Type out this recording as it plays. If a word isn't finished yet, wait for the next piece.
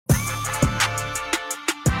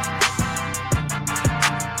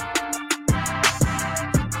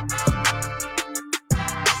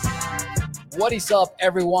What is up,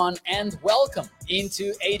 everyone, and welcome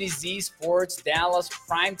into A to Z Sports Dallas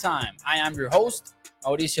Primetime. I am your host,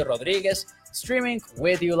 Mauricio Rodriguez, streaming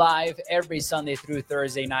with you live every Sunday through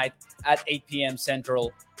Thursday night at 8 p.m.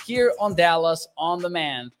 Central here on Dallas On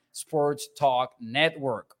Demand Sports Talk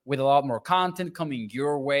Network. With a lot more content coming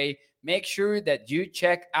your way, make sure that you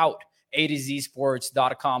check out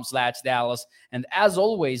atozsports.com/Dallas. And as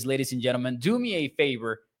always, ladies and gentlemen, do me a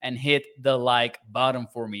favor and hit the like button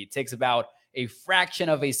for me. It takes about a fraction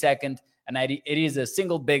of a second, and it is the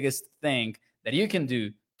single biggest thing that you can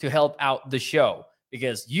do to help out the show,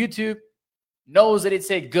 because YouTube knows that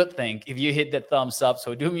it's a good thing if you hit the thumbs up.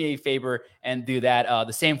 So do me a favor and do that.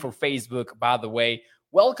 The same for Facebook, by the way.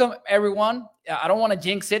 Welcome, everyone. I don't want to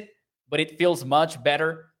jinx it, but it feels much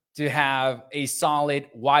better to have a solid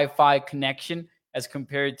Wi-Fi connection as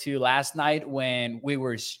compared to last night when we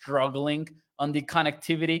were struggling on the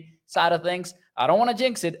connectivity side of things. I don't want to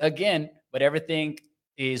jinx it again, but everything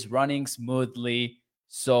is running smoothly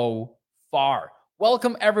so far.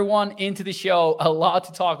 Welcome, everyone, into the show. A lot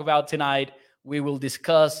to talk about tonight. We will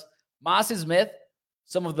discuss Mazi Smith,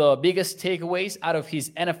 some of the biggest takeaways out of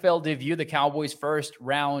his NFL debut, the Cowboys'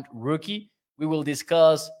 first-round rookie. We will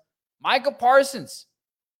discuss Micah Parsons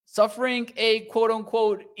suffering a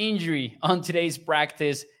quote-unquote injury on today's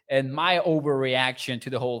practice and my overreaction to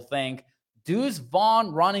the whole thing. Deuce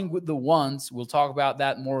Vaughn running with the ones. We'll talk about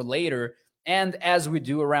that more later. And as we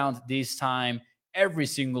do around this time every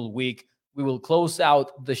single week, we will close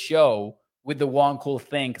out the show with the One Cool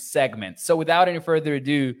Thing segment. So without any further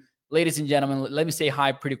ado, ladies and gentlemen, let me say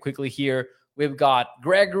hi pretty quickly here. We've got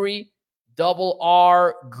Gregory, Double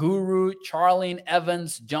R, Guru, Charlene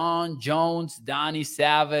Evans, John Jones, Donnie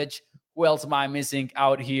Savage. Who else am I missing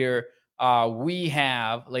out here? We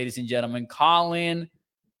have, ladies and gentlemen, Colin.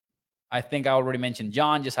 I think I already mentioned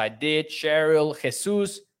John. Yes, I did. Cheryl,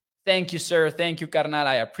 Jesus. Thank you, sir. Thank you, carnal.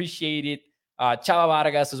 I appreciate it. Chava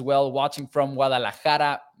Vargas as well, watching from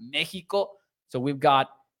Guadalajara, Mexico. So we've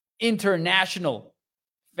got international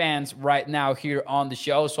fans right now here on the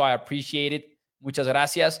show. So I appreciate it. Muchas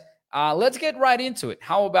gracias. Let's get right into it.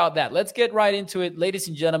 How about that? Let's get right into it, ladies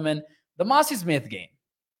and gentlemen. The Mazi Smith game.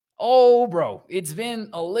 Oh, bro, it's been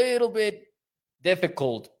a little bit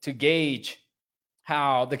difficult to gauge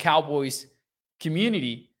how the Cowboys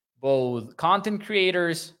community, both content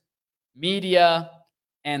creators, media,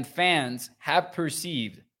 and fans, have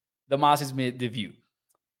perceived the Mazi Smith debut.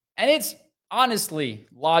 And it's honestly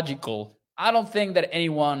logical. I don't think that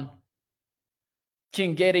anyone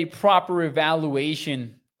can get a proper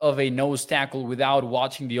evaluation of a nose tackle without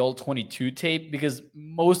watching the old 22 tape, because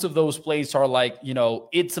most of those plays are like,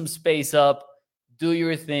 eat some space up, do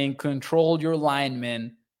your thing, control your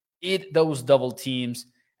linemen, eat those double teams,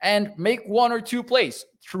 and make one or two plays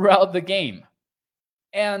throughout the game.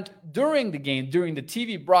 And during the game, during the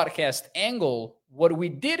TV broadcast angle, what we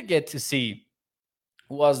did get to see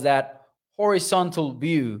was that horizontal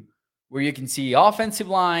view where you can see offensive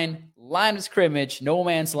line, line of scrimmage, no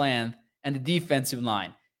man's land, and the defensive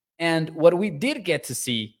line. And what we did get to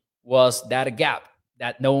see was that gap,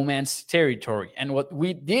 that no man's territory. And what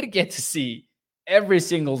we did get to see every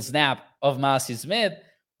single snap of Mazi Smith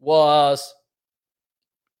was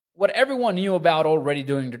what everyone knew about already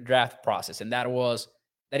during the draft process, and that was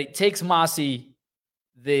that it takes Mazi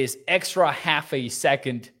this extra half a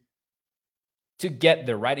second to get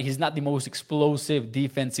there, right? He's not the most explosive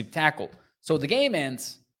defensive tackle. So the game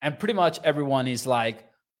ends, and pretty much everyone is like,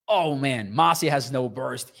 oh man, Mazi has no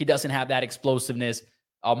burst. He doesn't have that explosiveness.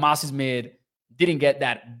 Mazi Smith didn't get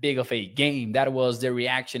that big of a game. That was the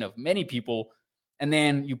reaction of many people. And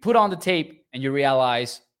then you put on the tape and you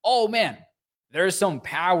realize, oh man, there's some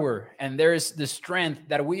power and there's the strength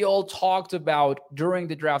that we all talked about during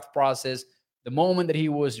the draft process. The moment that he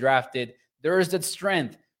was drafted, there's that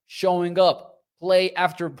strength showing up play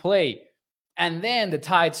after play. And then the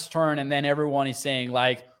tides turn, and then everyone is saying,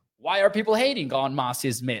 like, why are people hating on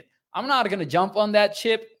Mazi Smith? I'm not going to jump on that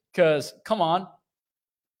ship because, come on.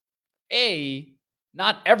 A,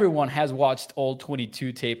 not everyone has watched all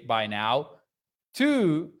 22 tape by now.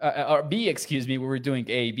 Or B, excuse me, we were doing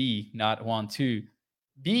A, B, not 1, 2.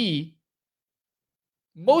 B,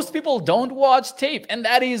 most people don't watch tape, and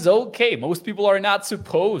that is okay. Most people are not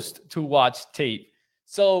supposed to watch tape.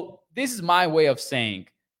 So this is my way of saying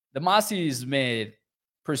the Mazi Smith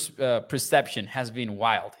perception has been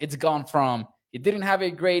wild. It's gone from he didn't have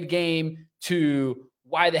a great game to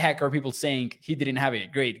why the heck are people saying he didn't have a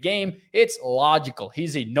great game? It's logical.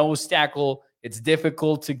 He's a nose tackle. It's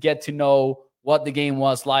difficult to get to know what the game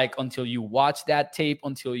was like until you watch that tape,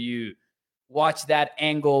 until you watch that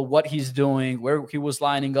angle, what he's doing, where he was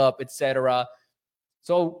lining up, etc.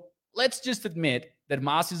 So let's just admit that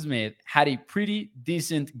Mazi Smith had a pretty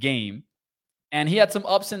decent game, and he had some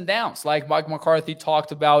ups and downs, like Mike McCarthy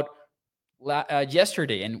talked about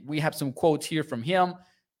yesterday. And we have some quotes here from him.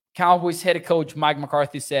 Cowboys head coach Mike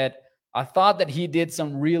McCarthy said, I thought that he did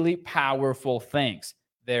some really powerful things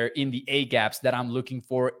there in the A gaps that I'm looking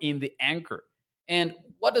for in the anchor. And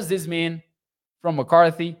what does this mean from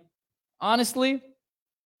McCarthy? Honestly,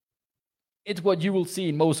 it's what you will see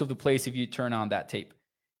in most of the plays if you turn on that tape.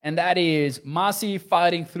 And that is Mazi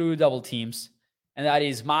fighting through double teams. And that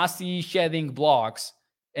is Mazi shedding blocks.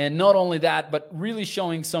 And not only that, but really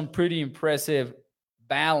showing some pretty impressive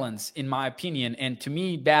balance, in my opinion. And to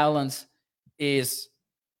me, balance is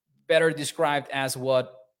better described as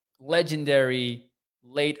what legendary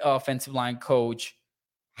late offensive line coach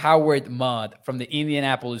Howard Mudd from the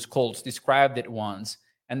Indianapolis Colts described it once.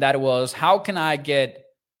 And that was, how can I get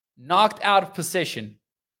knocked out of position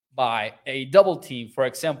by a double team, for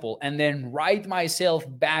example, and then right myself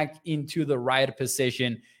back into the right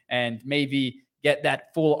position and maybe get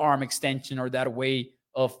that full arm extension or that way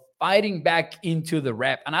of fighting back into the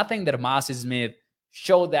rep. And I think that Mazi Smith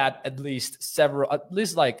showed that at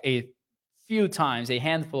least like a few times, a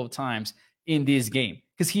handful of times in this game,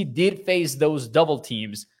 because he did face those double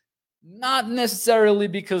teams, not necessarily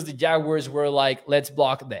because the Jaguars were like, let's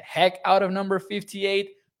block the heck out of number 58,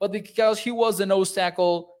 but because he was a nose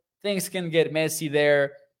tackle, things can get messy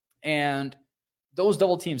there. And those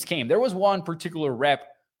double teams came. There was one particular rep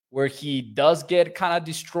where he does get kind of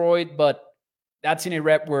destroyed, but that's in a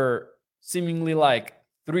rep where seemingly like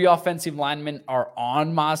 3 offensive linemen are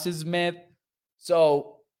on Mazi Smith.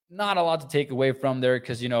 So not a lot to take away from there,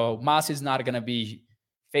 because, Mazi is not going to be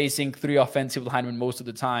facing 3 offensive linemen most of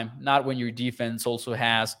the time. Not when your defense also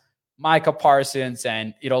has Micah Parsons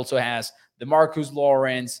and it also has DeMarcus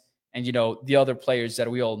Lawrence and, the other players that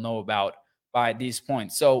we all know about by this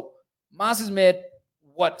point. So Mazi Smith,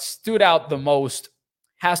 what stood out the most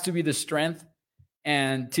has to be the strength.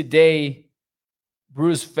 And today,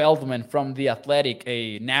 Bruce Feldman from The Athletic,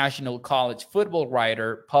 a national college football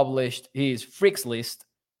writer, published his Freaks List,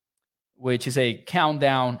 which is a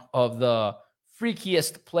countdown of the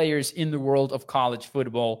freakiest players in the world of college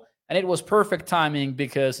football. And it was perfect timing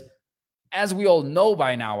because, as we all know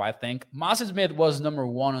by now, I think, Mazi Smith was number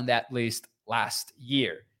 1 on that list last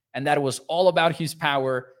year. And that was all about his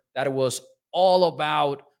power. That was all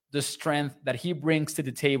about the strength that he brings to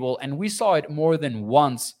the table. And we saw it more than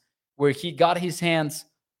once where he got his hands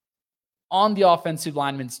on the offensive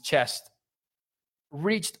lineman's chest,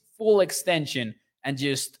 reached full extension, and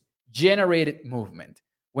just generated movement.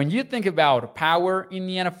 When you think about power in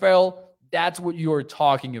the NFL, that's what you're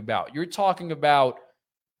talking about. You're talking about,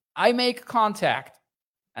 I make contact,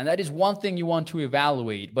 and that is one thing you want to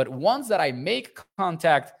evaluate. But once that I make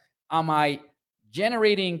contact, am I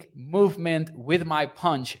generating movement with my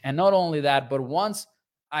punch? And not only that, but once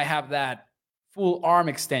I have that full arm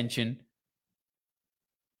extension,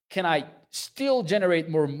 can I still generate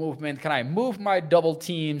more movement? Can I move my double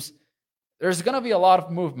teams? There's going to be a lot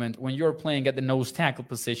of movement when you're playing at the nose tackle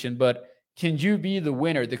position, but can you be the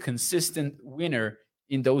winner, the consistent winner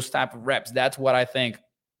in those type of reps? That's what I think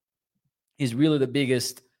is really the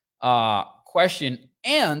biggest question.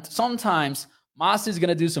 And sometimes Mazi is going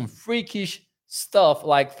to do some freakish stuff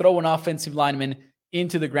like throw an offensive lineman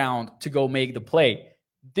into the ground to go make the play.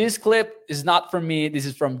 This clip is not from me. This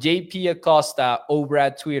is from JP Acosta over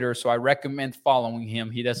at Twitter, so I recommend following him.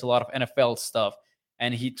 He does a lot of NFL stuff,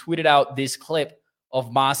 and he tweeted out this clip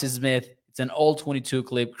of Mazi Smith. It's an all-22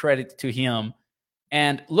 clip. Credit to him.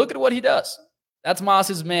 And look at what he does. That's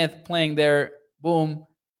Mazi Smith playing there. Boom.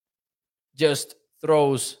 Just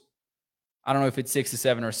throws, I don't know if it's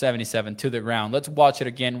 67 or 77 to the ground. Let's watch it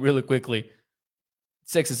again really quickly.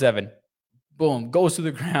 67. Boom. Goes to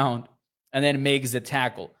the ground and then makes the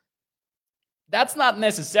tackle. That's not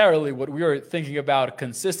necessarily what we are thinking about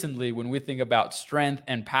consistently when we think about strength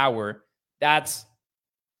and power. That's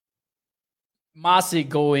Mazi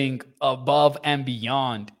going above and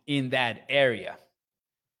beyond in that area.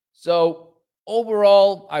 So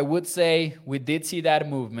overall, I would say we did see that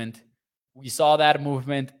movement. We saw that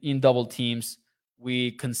movement in double teams.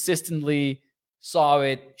 We consistently saw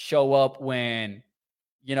it show up when,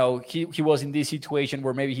 he was in this situation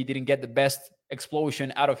where maybe he didn't get the best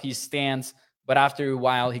explosion out of his stance, but after a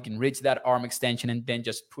while, he can reach that arm extension and then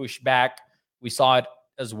just push back. We saw it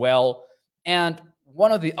as well. And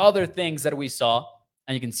one of the other things that we saw,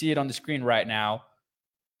 and you can see it on the screen right now,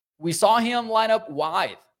 we saw him line up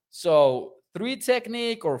wide. So 3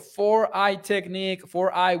 technique or 4-eye technique.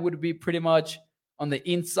 4-eye would be pretty much on the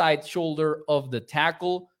inside shoulder of the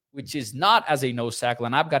tackle, which is not as a nose tackle.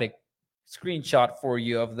 And I've got to screenshot for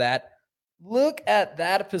you of that. Look at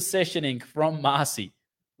that positioning from Mazi.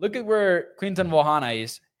 Look at where Quinton Bohana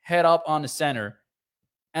is, head up on the center.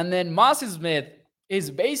 And then Mazi Smith is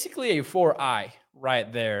basically a 4-eye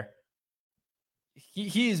right there.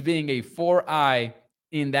 He is being a 4-eye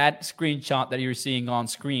in that screenshot that you're seeing on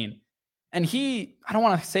screen. And I don't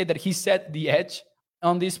want to say that he set the edge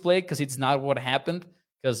on this play because it's not what happened,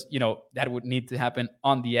 because, that would need to happen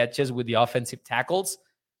on the edges with the offensive tackles.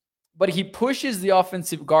 But he pushes the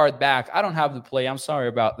offensive guard back. I don't have the play. I'm sorry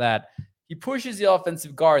about that. He pushes the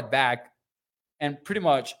offensive guard back and pretty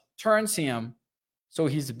much turns him so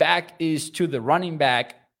his back is to the running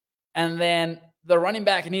back. And then the running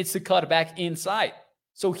back needs to cut back inside.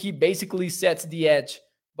 So he basically sets the edge,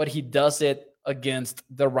 but he does it against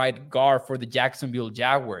the right guard for the Jacksonville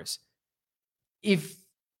Jaguars. If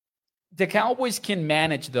the Cowboys can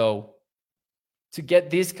manage, though, to get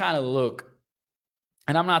this kind of look,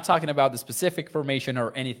 and I'm not talking about the specific formation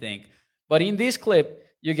or anything, but in this clip,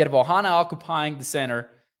 you get Bohana occupying the center,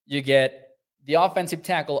 you get the offensive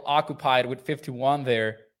tackle occupied with 51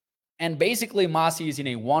 there, and basically Mazi is in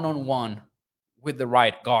a one-on-one with the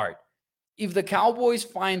right guard. If the Cowboys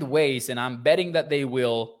find ways, and I'm betting that they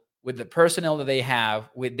will, with the personnel that they have,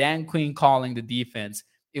 with Dan Quinn calling the defense,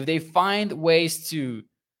 if they find ways to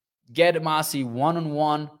get Mazi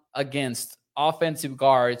one-on-one against offensive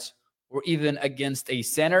guards or even against a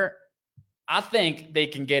center, I think they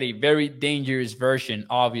can get a very dangerous version,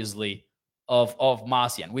 obviously, of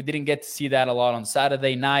Mazi. And we didn't get to see that a lot on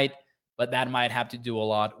Saturday night, but that might have to do a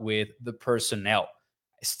lot with the personnel.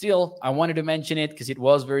 Still, I wanted to mention it because it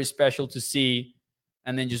was very special to see.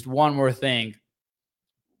 And then just one more thing.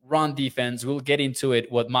 Run defense. We'll get into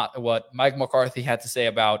it, what Mike McCarthy had to say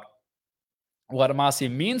about what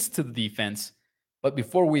Mazi means to the defense. But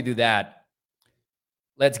before we do that,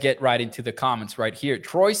 let's get right into the comments right here.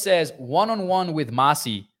 Troy says, one-on-one with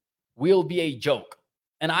Mazi will be a joke.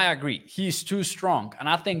 And I agree. He's too strong. And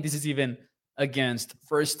I think this is even against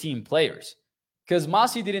first-team players, because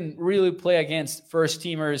Mazi didn't really play against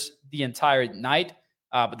first-teamers the entire night.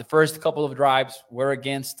 But the first couple of drives were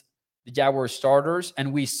against the Jaguars starters,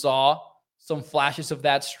 and we saw some flashes of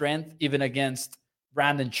that strength even against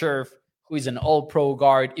Brandon Scherff, who is an all-pro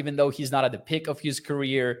guard. Even though he's not at the peak of his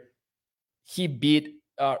career, he beat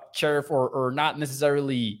Scherff, or not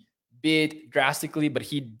necessarily beat drastically, but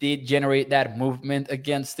he did generate that movement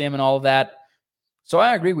against him and all of that. So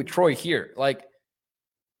I agree with Troy here. Like,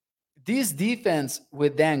 this defense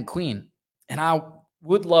with Dan Quinn, and I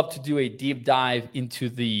would love to do a deep dive into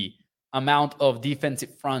the amount of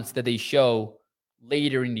defensive fronts that they show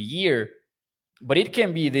later in the year, but it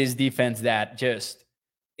can be this defense that just,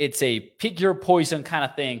 it's a pick your poison kind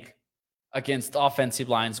of thing against offensive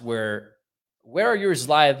lines where are you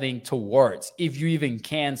sliding towards, if you even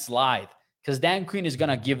can slide? Because Dan Quinn is going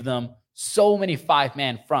to give them so many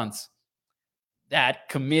 5-man fronts that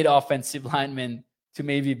commit offensive linemen to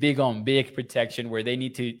maybe big on big protection, where they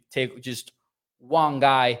need to take just one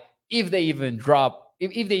guy if they even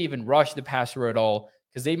rush the passer at all,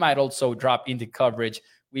 because they might also drop into coverage.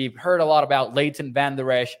 We've heard a lot about Leighton Van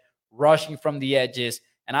Der Esch rushing from the edges,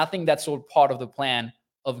 and I think that's all part of the plan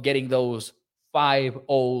of getting those 5-0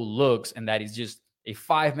 looks, and that is just a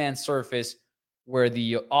 5-man surface where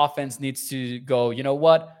the offense needs to go, you know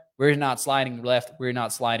what? We're not sliding left. We're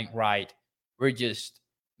not sliding right. We're just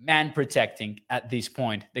man protecting at this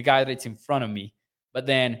point, the guy that's in front of me. But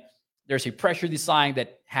then there's a pressure design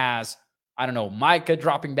that has, I don't know, Micah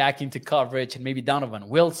dropping back into coverage, and maybe Donovan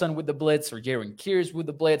Wilson with the blitz, or Jaron Kears with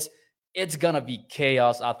the blitz. It's going to be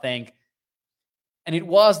chaos, I think. And it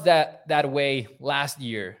was that way last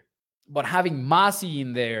year. But having Mazi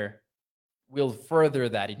in there will further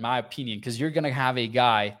that, in my opinion, because you're going to have a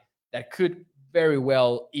guy that could very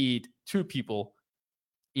well eat 2 people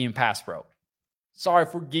in pass pro. Sorry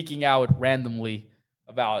for geeking out randomly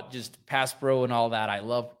about just pass pro and all that. I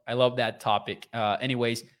love that topic.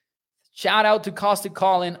 Anyways, shout out to Caustic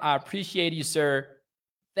Colin. I appreciate you, sir.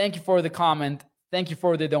 Thank you for the comment. Thank you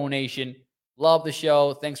for the donation. Love the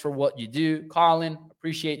show. Thanks for what you do, Colin.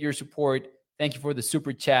 Appreciate your support. Thank you for the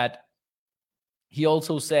super chat. He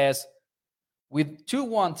also says, with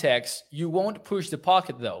 2-1 text, you won't push the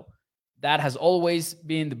pocket, though. That has always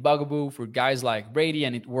been the bugaboo for guys like Brady,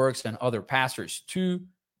 and it works on other passers too.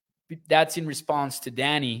 That's in response to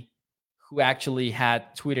Danny, who actually had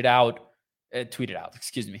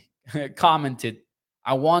commented,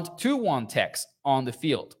 I want 2-1 text on the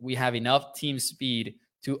field. We have enough team speed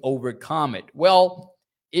to overcome it. Well,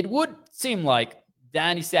 it would seem like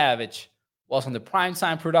Danny Savage was on the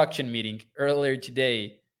Primetime production meeting earlier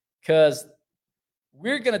today, because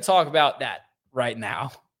we're going to talk about that right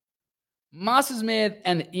now. Moss Smith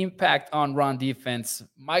and the impact on run defense.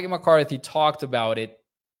 Mike McCarthy talked about it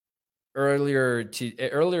earlier.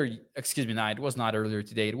 Excuse me, no, it was not earlier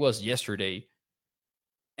today. It was yesterday.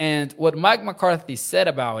 And what Mike McCarthy said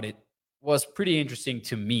about it was pretty interesting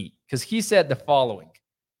to me because he said the following: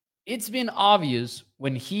 it's been obvious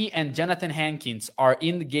when he and Jonathan Hankins are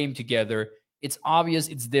in the game together. It's obvious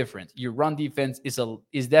it's different. Your run defense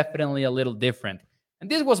is definitely a little different. And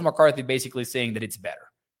this was McCarthy basically saying that it's better.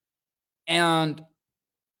 And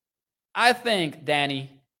I think,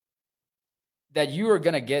 Danny, that you are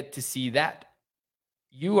going to get to see that.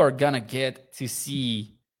 You are going to get to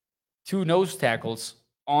see two nose tackles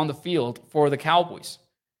on the field for the Cowboys.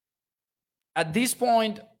 At this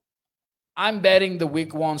point, I'm betting the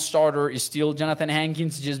week one starter is still Jonathan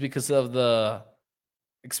Hankins just because of the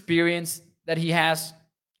experience that he has.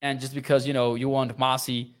 And just because, you want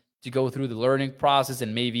Mazi to go through the learning process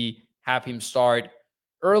and maybe have him start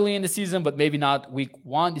early in the season, but maybe not week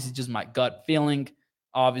one. This is just my gut feeling.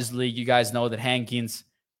 Obviously, you guys know that Hankins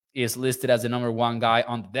is listed as the number one guy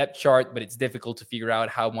on the depth chart, but it's difficult to figure out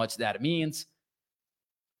how much that means.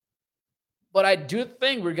 But I do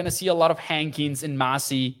think we're going to see a lot of Hankins and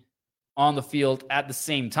Mazi on the field at the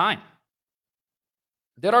same time.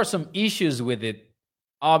 There are some issues with it,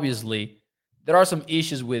 obviously. There are some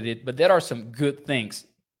issues with it, but there are some good things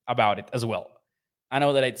about it as well. I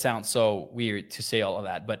know that it sounds so weird to say all of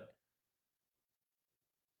that, but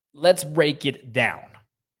let's break it down.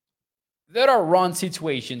 There are run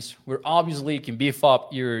situations where obviously you can beef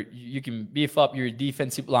up your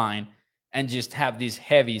defensive line and just have these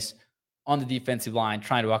heavies on the defensive line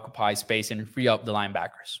trying to occupy space and free up the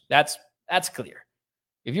linebackers. That's clear.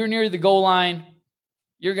 If you're near the goal line,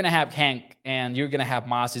 you're going to have Hank and you're going to have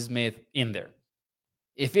Mazi Smith in there.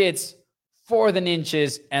 If it's 4th and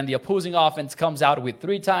inches and the opposing offense comes out with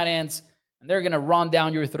 3 tight ends and they're going to run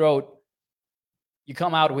down your throat, you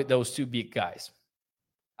come out with those 2 big guys.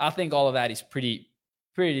 I think all of that is pretty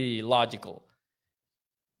logical.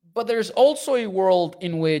 But there's also a world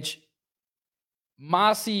in which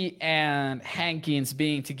Mazi and Hankins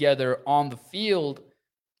being together on the field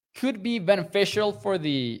could be beneficial for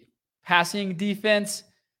the passing defense.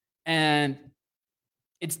 And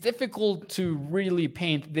it's difficult to really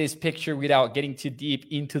paint this picture without getting too deep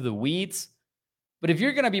into the weeds. But if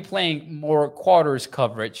you're going to be playing more quarters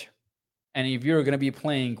coverage, and if you're going to be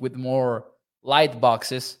playing with more light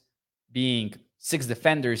boxes, being 6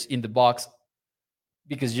 defenders in the box,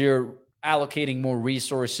 because you're allocating more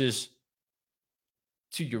resources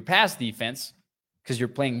to your pass defense, because you're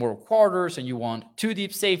playing more quarters and you want 2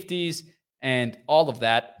 deep safeties and all of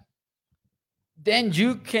that, then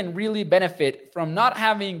you can really benefit from not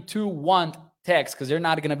having 2 1 techs, because they're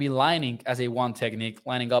not going to be lining up as a 1 technique,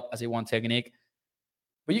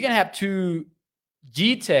 but you can have 2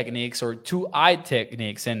 G techniques or 2 I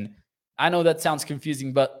techniques. And I know that sounds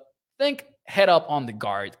confusing, but think head up on the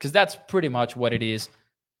guard, because that's pretty much what it is.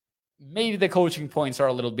 Maybe the coaching points are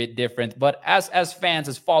a little bit different, but as fans,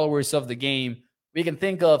 as followers of the game, we can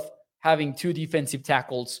think of having 2 defensive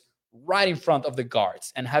tackles right in front of the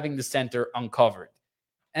guards and having the center uncovered.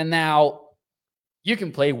 And now you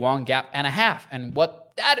can play 1 gap and a half. And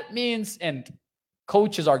what that means, and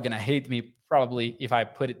coaches are going to hate me probably if I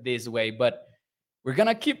put it this way, but we're going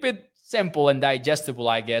to keep it simple and digestible,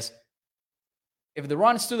 I guess. If the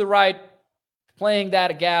run's to the right, playing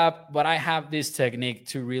that gap, but I have this technique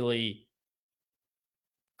to really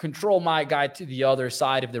control my guy to the other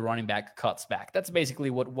side if the running back cuts back. That's basically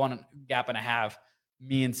what 1 gap and a half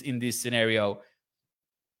means in this scenario.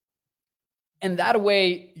 And that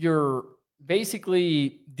way, you're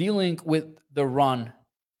basically dealing with the run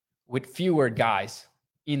with fewer guys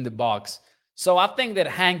in the box. So I think that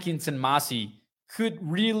Hankins and Mazi could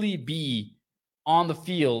really be on the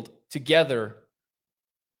field together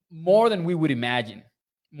more than we would imagine.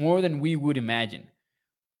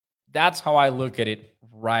 That's how I look at it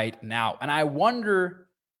right now. And I wonder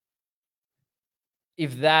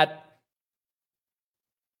if that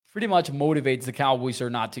pretty much motivates the Cowboys or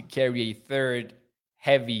not to carry a 3rd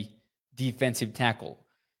heavy defensive tackle,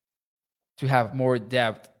 to have more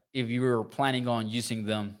depth if you're planning on using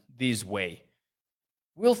them this way.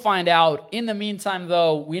 We'll find out. In the meantime,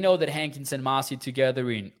 though, we know that Hankins and Mazi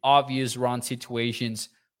together in obvious run situations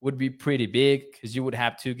would be pretty big, because you would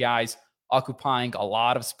have 2 guys occupying a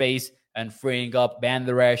lot of space and freeing up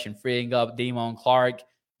Banderesh and freeing up Damon Clark.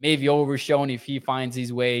 Maybe Overshown if he finds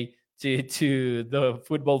his way to the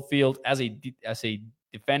football field as a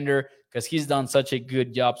defender, because he's done such a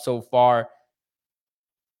good job so far.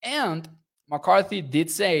 And McCarthy did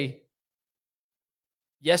say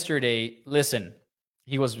yesterday, listen,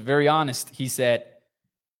 he was very honest. He said,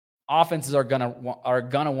 offenses are gonna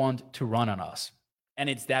want to run on us, and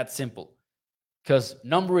it's that simple. Because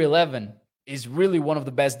number 11 is really one of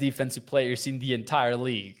the best defensive players in the entire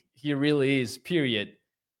league. He really is. Period.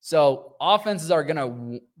 So offenses are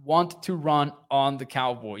gonna want to run on the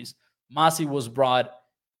Cowboys. Mazi was brought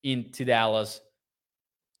into Dallas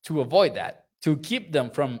to avoid that, to keep them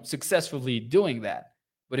from successfully doing that.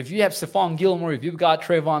 But if you have Stephon Gilmore, if you've got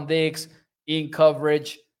Trayvon Diggs in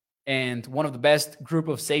coverage, and one of the best group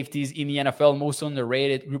of safeties in the NFL, most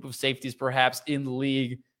underrated group of safeties perhaps in the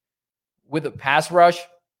league, with a pass rush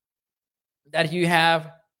that you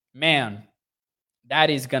have, man, that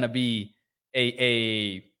is going to be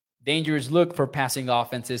a dangerous look for passing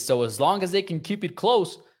offenses. So as long as they can keep it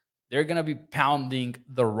close, they're going to be pounding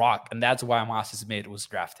the rock. And that's why Mazi Smith was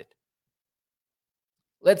drafted.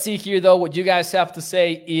 Let's see here, though, what you guys have to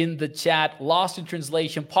say in the chat. Lost in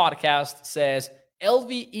Translation podcast says,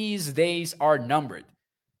 LVE's days are numbered.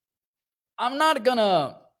 I'm not going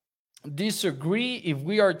to disagree if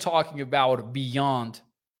we are talking about beyond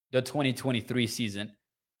the 2023 season.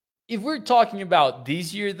 If we're talking about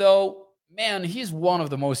this year, though, man, he's one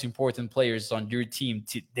of the most important players on your team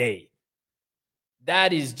today.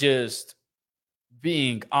 That is just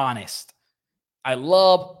being honest. I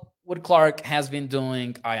love what Clark has been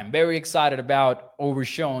doing. I am very excited about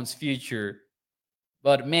Overshown's future.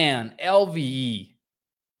 But man, LVE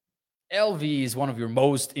is one of your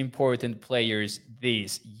most important players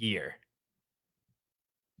this year.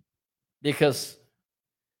 Because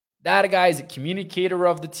that guy is a communicator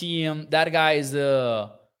of the team. That guy is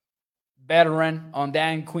a veteran on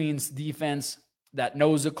Dan Quinn's defense that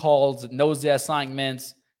knows the calls, that knows the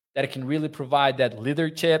assignments, that can really provide that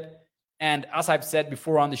leadership. And as I've said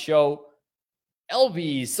before on the show,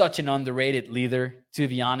 LV is such an underrated leader, to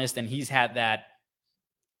be honest. And he's had that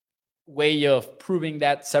way of proving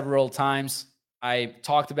that several times. I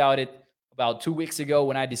talked about it about 2 weeks ago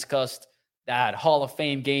when I discussed that Hall of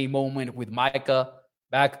Fame game moment with Micah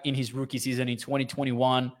back in his rookie season in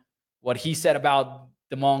 2021. What he said about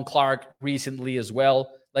Damone Clark recently as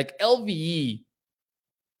well. Like LVE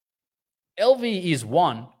is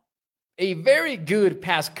one, a very good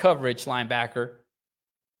pass coverage linebacker,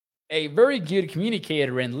 a very good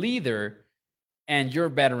communicator and leader, and your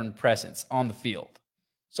veteran presence on the field.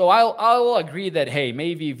 So I'll agree that, hey,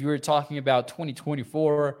 maybe if you're talking about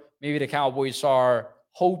 2024, maybe the Cowboys are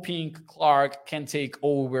hoping Clark can take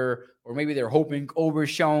over, or maybe they're hoping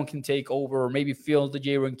Overshown can take over, or maybe fill the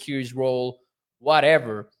Jaron Kear's role,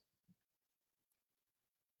 whatever.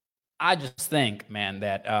 I just think, man,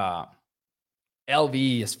 that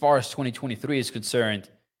LV, as far as 2023 is concerned,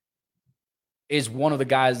 is one of the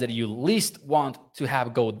guys that you least want to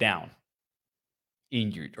have go down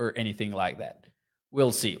injured or anything like that.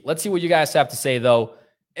 We'll see. Let's see what you guys have to say, though.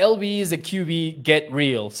 LV is a QB, get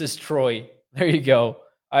real, says Troy. There you go.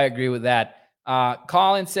 I agree with that.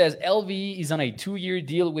 Colin says LV is on a 2-year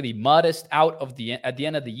deal with a modest out at the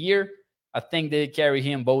end of the year. I think they carry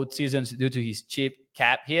him both seasons due to his cheap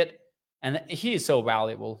cap hit. And he is so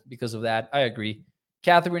valuable because of that. I agree.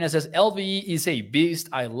 Katharina says LV is a beast.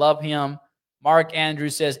 I love him. Mark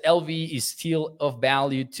Andrews says LV is still of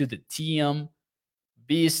value to the team.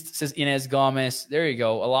 Beast, says Inez Gomez. There you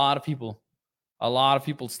go. A lot of people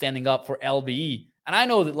standing up for LVE. And I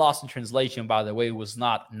know that Lost in Translation, by the way, was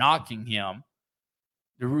not knocking him.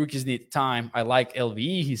 The rookies need time. I like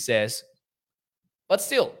LVE, he says. But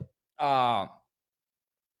still,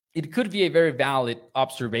 it could be a very valid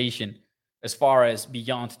observation as far as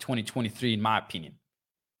beyond 2023, in my opinion.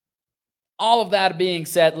 All of that being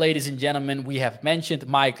said, ladies and gentlemen, we have mentioned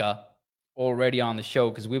Micah already on the show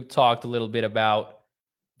because we've talked a little bit about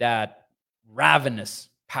that ravenous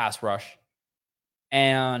pass rush.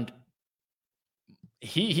 And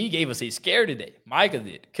he gave us a scare today. Micah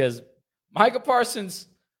did, because Micah Parsons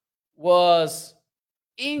was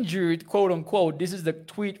injured, quote unquote. This is the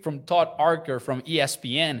tweet from Todd Archer from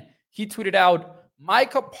ESPN. He tweeted out,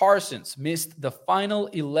 Micah Parsons missed the final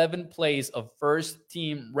 11 plays of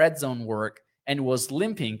first-team red zone work and was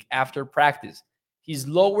limping after practice. His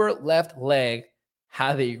lower left leg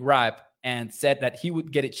had a gripe and said that he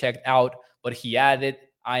would get it checked out, but he added,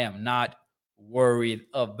 I am not worried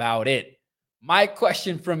about it. My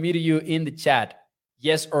question from me to you in the chat,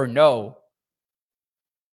 yes or no?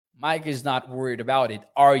 Mike is not worried about it.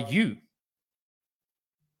 Are you?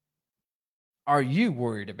 Are you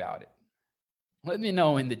worried about it? Let me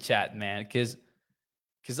know in the chat, man, because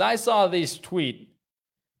I saw this tweet,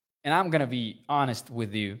 and I'm going to be honest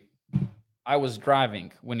with you. I was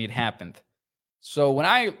driving when it happened. So when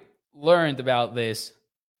I learned about this,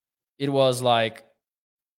 it was like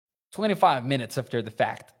 25 minutes after the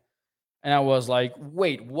fact. And I was like,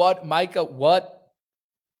 wait, what, Micah? What?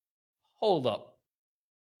 Hold up.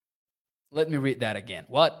 Let me read that again.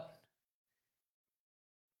 What?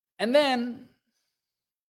 And then,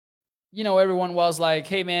 everyone was like,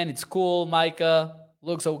 hey, man, it's cool. Micah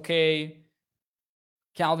looks okay.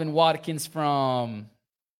 Calvin Watkins from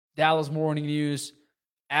Dallas Morning News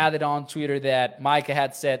added on Twitter that Micah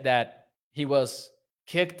had said that he was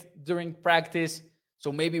kicked during practice.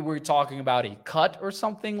 So maybe we're talking about a cut or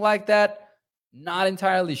something like that. Not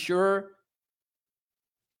entirely sure.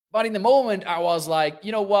 But in the moment, I was like,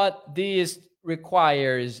 you know what? This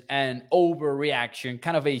requires an overreaction,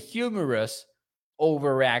 kind of a humorous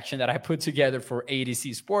overreaction that I put together for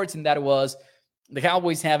ADC Sports. And that was the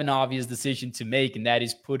Cowboys have an obvious decision to make, and that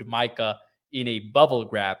is put Micah in a bubble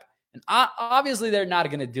grab. And obviously, they're not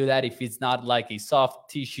going to do that if it's not like a soft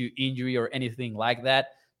tissue injury or anything like that.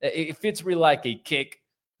 If it's really like a kick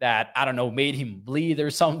that, I don't know, made him bleed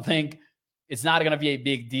or something, it's not going to be a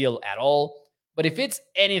big deal at all. But if it's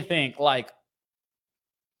anything like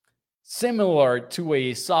similar to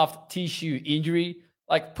a soft tissue injury,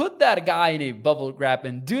 like put that guy in a bubble wrap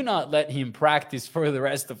and do not let him practice for the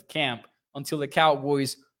rest of camp until the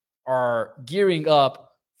Cowboys are gearing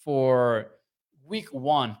up for week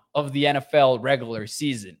 1 of the NFL regular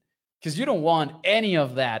season. Because you don't want any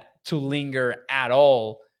of that to linger at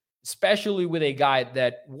all, especially with a guy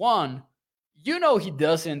that, one, he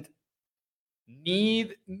doesn't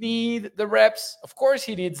need the reps. Of course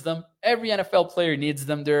he needs them. Every NFL player needs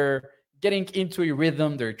them. They're getting into a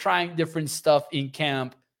rhythm. They're trying different stuff in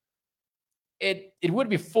camp. It would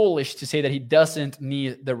be foolish to say that he doesn't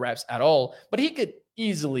need the reps at all, but he could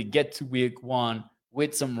easily get to week 1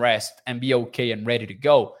 with some rest and be okay and ready to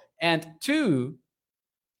go. And 2,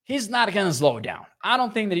 he's not going to slow down. I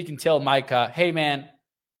don't think that he can tell Micah, hey man,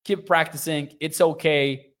 keep practicing. It's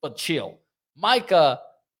okay, but chill. Micah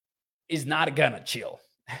is not gonna chill.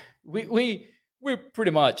 We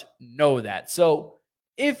pretty much know that. So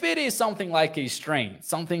if it is something like a strain,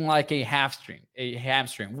 something like a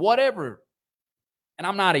hamstring, whatever, and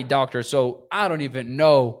I'm not a doctor, so I don't even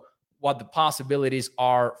know what the possibilities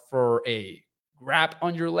are for a grab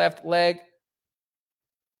on your left leg.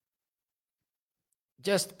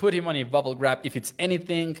 Just put him on a bubble grab if it's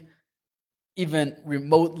anything even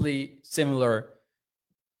remotely similar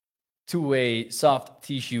to a soft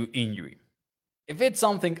tissue injury. If it's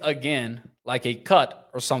something, again, like a cut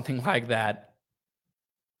or something like that,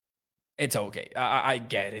 it's okay. I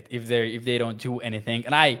get it if they don't do anything.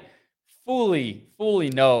 And I fully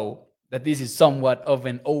know that this is somewhat of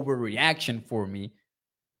an overreaction for me.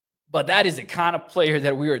 But that is the kind of player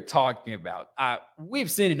that we are talking about.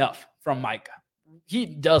 We've seen enough from Micah. He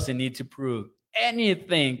doesn't need to prove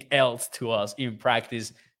anything else to us in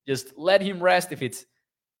practice. Just let him rest. If it's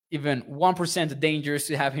even 1% dangerous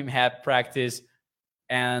to have him have practice,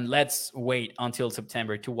 and let's wait until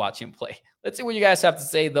September to watch him play. Let's see what you guys have to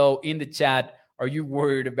say, though, in the chat. Are you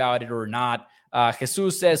worried about it or not?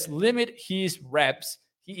 Jesus says, limit his reps.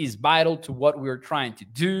 He is vital to what we're trying to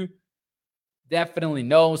do. Definitely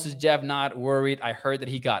no, says Jeff, not worried. I heard that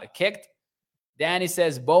he got kicked. Danny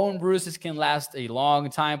says, bone bruises can last a long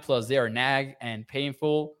time, plus they are nag and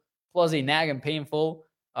painful. Nope,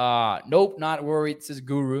 not worried, says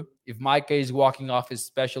Guru. If Micah is walking off,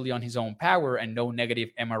 especially on his own power and no negative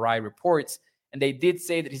MRI reports, and they did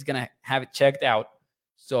say that he's going to have it checked out.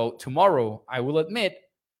 So tomorrow, I will admit,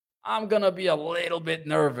 I'm going to be a little bit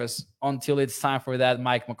nervous until it's time for that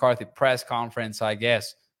Mike McCarthy press conference, I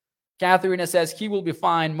guess. Katharina says, he will be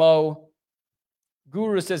fine, Mo.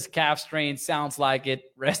 Guru says, calf strain, sounds like it.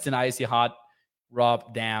 Rest in icy hot,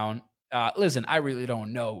 rub down. Listen, I really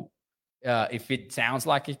don't know if it sounds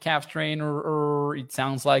like a calf strain or it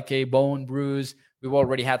sounds like a bone bruise. We've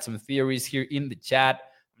already had some theories here in the chat.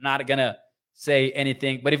 I'm not going to say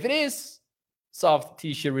anything, but if it is soft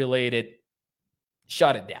tissue related,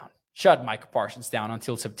 shut it down. Shut Micah Parsons down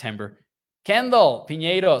until September. Kendall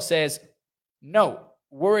Pinedo says, no,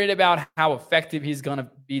 worried about how effective he's going to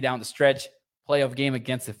be down the stretch. Playoff game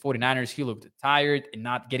against the 49ers, he looked tired and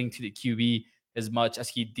not getting to the QB as much as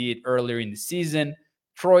he did earlier in the season.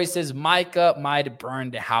 Troy says Micah might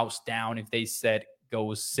burn the house down if they said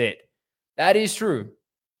go sit. That is true.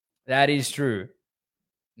 That is true.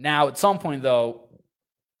 Now, at some point, though,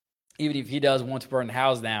 even if he does want to burn the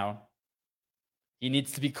house down, he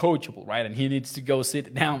needs to be coachable, right? And he needs to go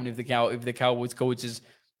sit down if the Cowboys coaches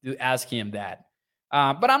do ask him that.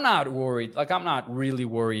 But I'm not worried. Like, I'm not really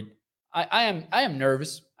worried. I am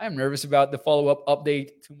nervous. I am nervous about the follow-up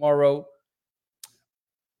update tomorrow.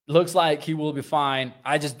 Looks like he will be fine.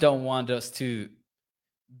 I just don't want us to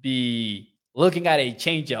be looking at a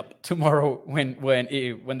changeup tomorrow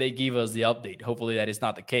when they give us the update. Hopefully that is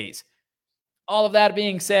not the case. All of that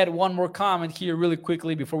being said, one more comment here really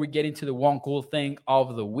quickly before we get into the one cool thing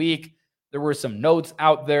of the week. There were some notes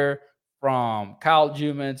out there from Kyle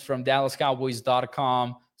Jumans from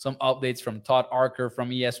DallasCowboys.com, some updates from Todd Arker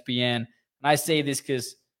from ESPN. And I say this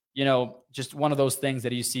because, just one of those things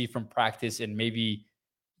that you see from practice and maybe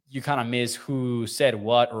you kind of miss who said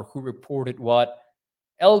what or who reported what.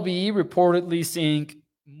 LBE reportedly seeing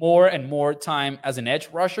more and more time as an edge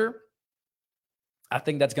rusher. I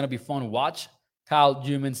think that's going to be fun to watch. Kyle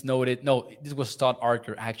Jumans noted, no, this was Todd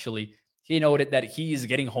Arker actually. He noted that he is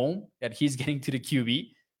getting home, that he's getting to the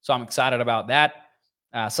QB. So I'm excited about that.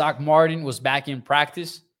 Zach Martin was back in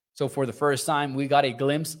practice. So for the first time, we got a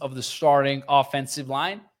glimpse of the starting offensive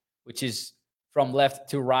line, which is from left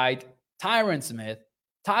to right, Tyron Smith,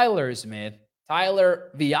 Tyler Smith,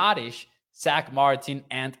 Tyler Viadish, Zach Martin,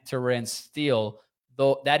 and Terrence Steele.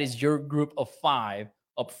 Though that is your group of 5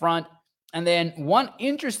 up front. And then one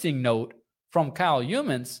interesting note from Kyle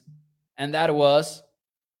Humans, and that was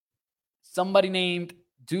somebody named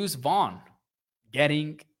Deuce Vaughn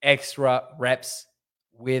getting extra reps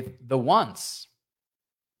with the ones,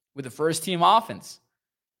 with the first team offense.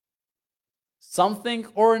 Something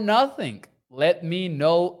or nothing. Let me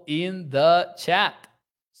know in the chat.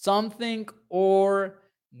 Something or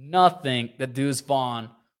nothing that Deuce Vaughn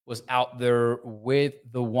was out there with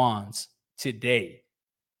the ones today.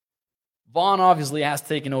 Vaughn obviously has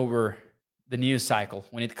taken over the news cycle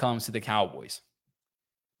when it comes to the Cowboys.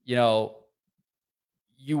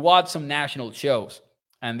 You watch some national shows,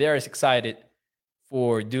 and they're as excited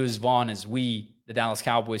for Deuce Vaughn as we, the Dallas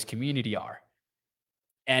Cowboys community, are.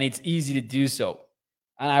 And it's easy to do so.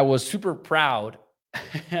 And I was super proud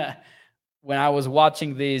when I was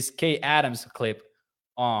watching this Kay Adams clip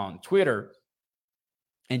on Twitter,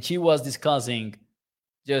 and she was discussing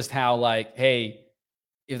just how, hey,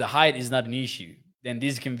 if the height is not an issue, then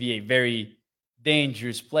this can be a very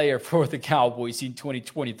dangerous player for the Cowboys in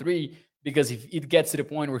 2023, because if it gets to the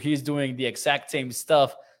point where he's doing the exact same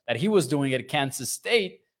stuff that he was doing at Kansas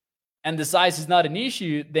State and the size is not an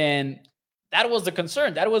issue, then that was the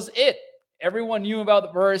concern. That was it. Everyone knew about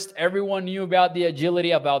the burst. Everyone knew about the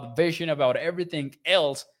agility, about the vision, about everything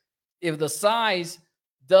else. If the size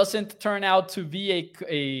doesn't turn out to be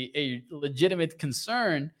a legitimate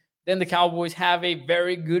concern, then the Cowboys have a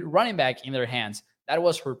very good running back in their hands. That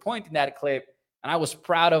was her point in that clip. And I was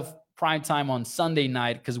proud of Primetime on Sunday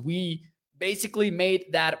night because we basically made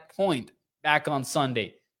that point back on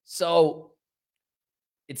Sunday. So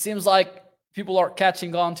it seems like people are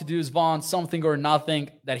catching on to Deuce Vaughn, something or nothing,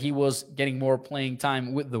 that he was getting more playing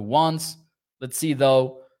time with the ones. Let's see,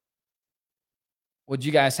 though, what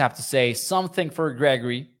you guys have to say. Something for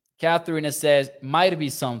Gregory. Katharina says, might be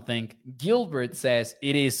something. Gilbert says,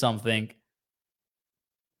 it is something.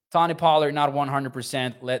 Tony Pollard, not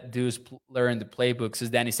 100%. Let Deuce learn the playbook, says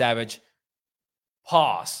Danny Savage.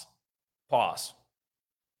 Pause.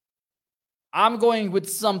 I'm going with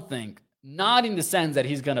something, not in the sense that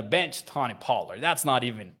he's going to bench Tony Pollard.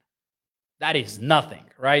 That is nothing,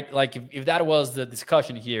 right? Like if that was the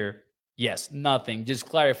discussion here, yes, nothing. Just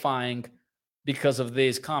clarifying because of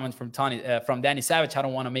this comment from Danny Savage. I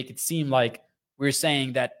don't want to make it seem like we're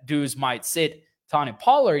saying that Deuce might sit Tony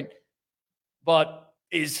Pollard, but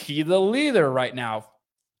is he the leader right now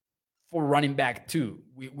for running back 2?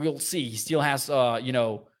 We'll see. He still has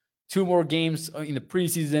 2 more games in the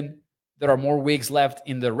preseason. There are more weeks left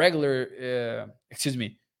in the regular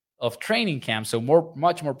of training camp. So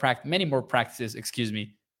many more practices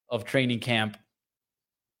of training camp.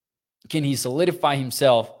 Can he solidify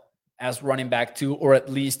himself as running back 2, or at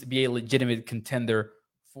least be a legitimate contender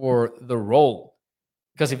for the role?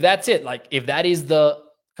 Because if that's it, if that is the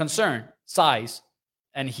concern, size,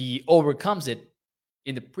 and he overcomes it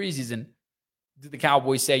in the preseason, the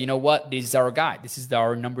Cowboys say, you know what, this is our guy. This is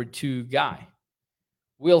our number 2 guy.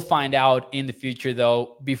 We'll find out in the future,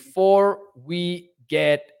 though. Before we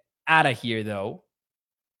get out of here,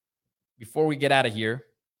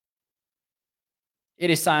 it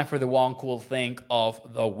is time for the one cool thing of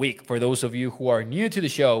the week. For those of you who are new to the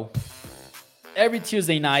show, every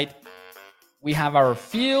Tuesday night, we have our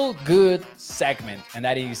Feel Good segment, and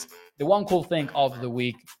that is the one cool thing of the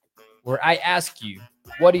week, where I ask you,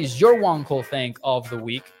 what is your one cool thing of the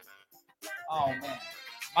week? Oh, man.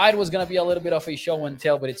 Mine was going to be a little bit of a show and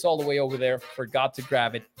tell, but it's all the way over there. Forgot to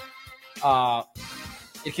grab it.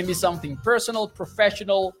 It can be something personal,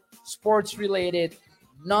 professional, sports-related,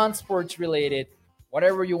 non-sports related,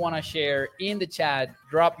 whatever you want to share in the chat.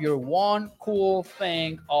 Drop your one cool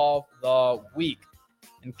thing of the week.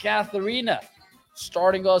 And Katharina,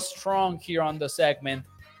 starting us strong here on the segment,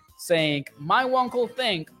 saying, my one cool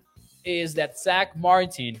thing is that Zach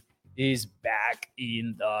Martin is back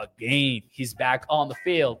in the game. He's back on the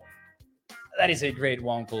field. That is a great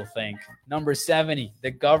one cool thing. Number 70,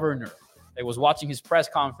 the governor. I was watching his press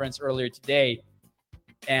conference earlier today,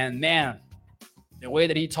 and man, the way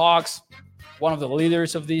that he talks, one of the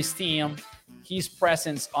leaders of this team, his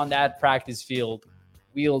presence on that practice field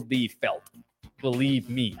will be felt. Believe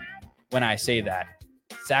me when I say that.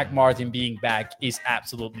 Zach Martin being back is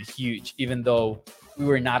absolutely huge, even though we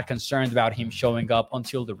were not concerned about him showing up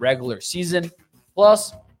until the regular season.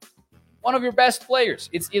 Plus, one of your best players,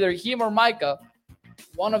 it's either him or Micah,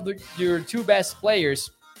 one of your two best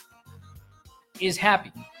players is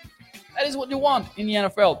happy. That is what you want in the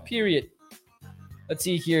NFL, period. Let's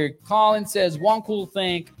see here. Colin says, one cool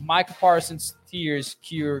thing, Micah Parsons' tears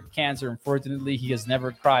cure cancer. Unfortunately, he has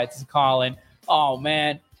never cried. This is Colin. Oh,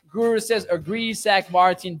 man. Guru says, agree, Zach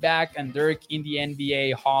Martin back and Dirk in the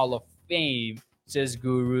NBA Hall of Fame, says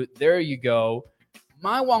Guru. There you go.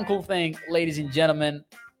 My one cool thing, ladies and gentlemen,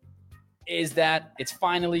 is that it's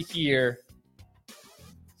finally here.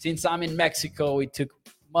 Since I'm in Mexico, it took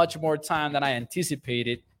much more time than I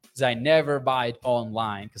anticipated because I never buy it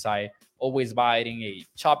online because I always buy it in a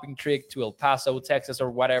shopping trip to El Paso, Texas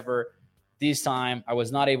or whatever. This time I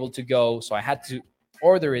was not able to go, so I had to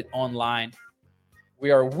order it online.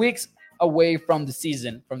 We are weeks away from the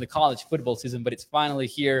season, from the college football season, but it's finally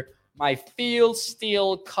here. My Field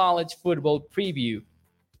Steel college football preview.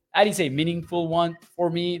 That is a meaningful one for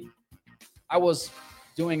me. I was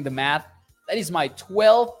doing the math. That is my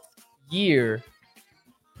 12th year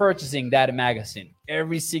purchasing that magazine.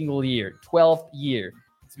 Every single year, 12th year.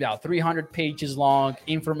 It's about 300 pages long,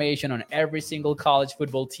 information on every single college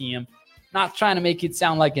football team. Not trying to make it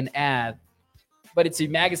sound like an ad, but it's a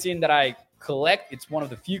magazine that I collect. It's one of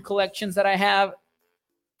the few collections that I have,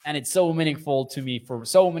 and it's so meaningful to me for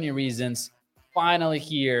so many reasons. Finally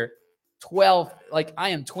here, 12, like I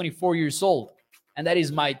am 24 years old, and that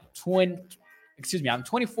is my I'm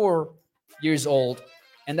 24 years old,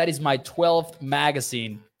 and that is my 12th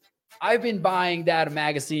magazine. I've been buying that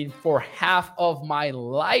magazine for half of my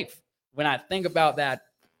life. When I think about that,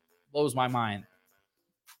 it blows my mind.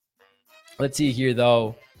 Let's see here,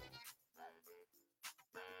 though.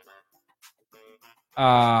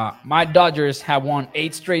 My Dodgers have won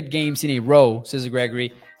 8 straight games in a row, says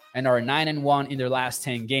Gregory, and are 9-1 in their last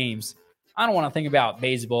 10 games. I don't want to think about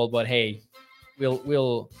baseball, but hey,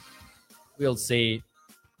 we'll see.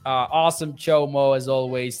 Awesome Chomo as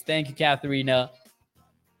always. Thank you, Katharina.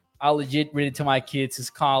 I'll legit read it to my kids, says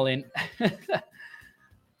Colin.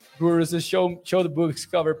 Guru says show the book's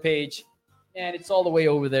cover page. And it's all the way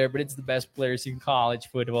over there, but it's the best players in college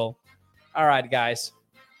football. All right, guys.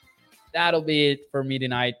 That'll be it for me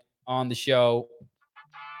tonight on the show.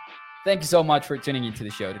 Thank you so much for tuning into the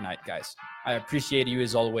show tonight, guys. I appreciate you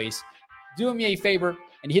as always. Do me a favor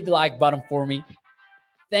and hit the like button for me.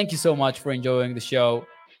 Thank you so much for enjoying the show.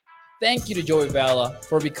 Thank you to Joey Vela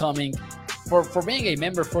for being a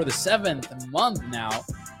member for the 7th month now.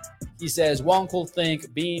 He says, one cool thing,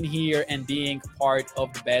 being here and being part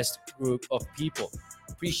of the best group of people.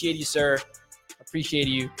 Appreciate you, sir. Appreciate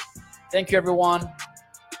you. Thank you, everyone.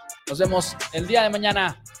 Nos vemos el día de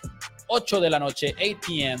mañana, 8 de la noche, 8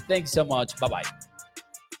 p.m. Thank you so much. Bye-bye.